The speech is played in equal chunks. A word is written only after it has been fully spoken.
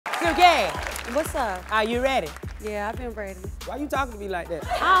Turkey! What's up? Are you ready? Yeah, I've been ready. Why you talking to me like that?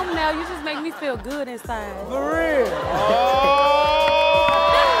 I don't know, you just make me feel good inside. For real? Oh!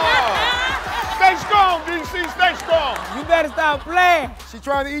 Stay strong, DC, stay strong. You better stop playing. She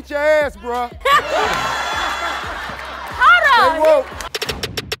trying to eat your ass, bruh. Hold on! Stay woke.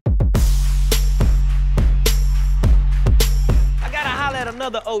 I gotta holler at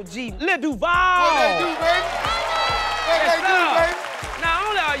another OG, Lil Duval. What they do, baby? What they do, baby? Not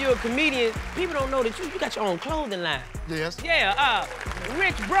only are you a comedian, people don't know that you got your own clothing line. Yes. Yeah,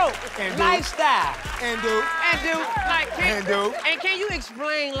 rich, broke, And lifestyle. And do. And can you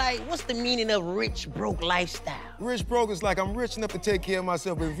explain, like, what's the meaning of rich, broke lifestyle? Rich broke is like I'm rich enough to take care of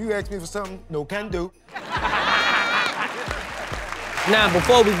myself, but if you ask me for something, no can do. Now,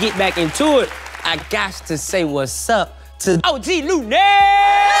 before we get back into it, I got to say what's up to OG Lunel!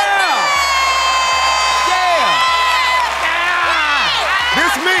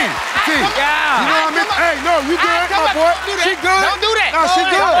 This me. See, you know what I mean? Hey, no, you good, my boy. She good. Don't do that. No, she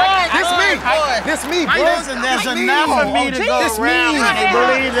good. This me. Boy. This me, bro. Listen, there's enough for me to go around. I can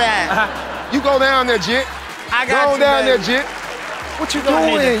believe that. You go down there, Jit. I got Go you, down there, baby. Jit. What you You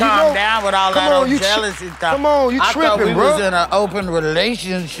don't doing? need to calm down with all Come that on, old you jealousy stuff. Come on, you I tripping, thought we bro. was in an open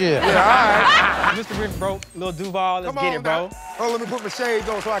relationship. Yeah, all right. Mr. Rich Broke, Lil Duval, let's Come get on it, bro. now. Oh, let me put my shades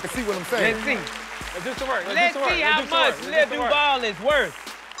on so I can see what I'm saying. Let's see. Let's do some work. Let's see how much Lil Duval is worth.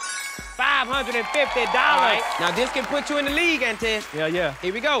 $550. Right. Now, this can put you in the league, Antes. Yeah.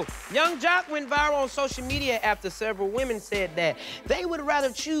 Here we go. Young Jock went viral on social media after several women said that they would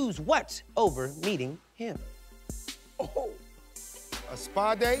rather choose what over meeting him. Oh, a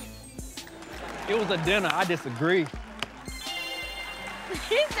spa day? It was a dinner. I disagree.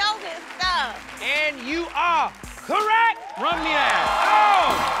 He knows his stuff. And you are correct. Run me out.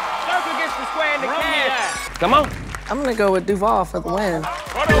 Oh! Circle gets the square in the Run me cash. out. Come on. I'm gonna go with Duval for the win.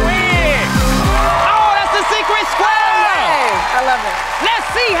 For the win. Oh, that's the secret square. Hey, I love it. Let's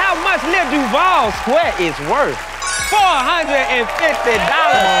see how much Lil Duval's square is worth.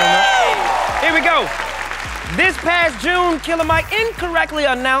 $450. Here we go. This past June, Killer Mike incorrectly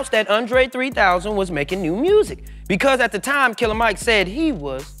announced that Andre 3000 was making new music because at the time, Killer Mike said he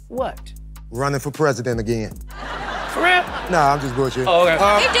was what? Running for president again. For real? Nah, I'm just bullshit. Oh,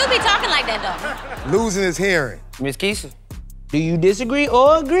 okay. He do be talking like that, though. Losing his hearing. Miss Keisha, do you disagree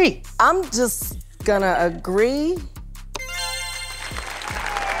or agree? I'm just gonna agree.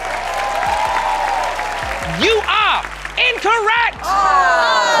 You are incorrect!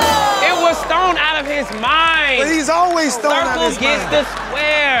 It was thrown out of his mind. But he's always thrown out of his Circle gets mind. the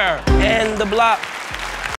square. And the block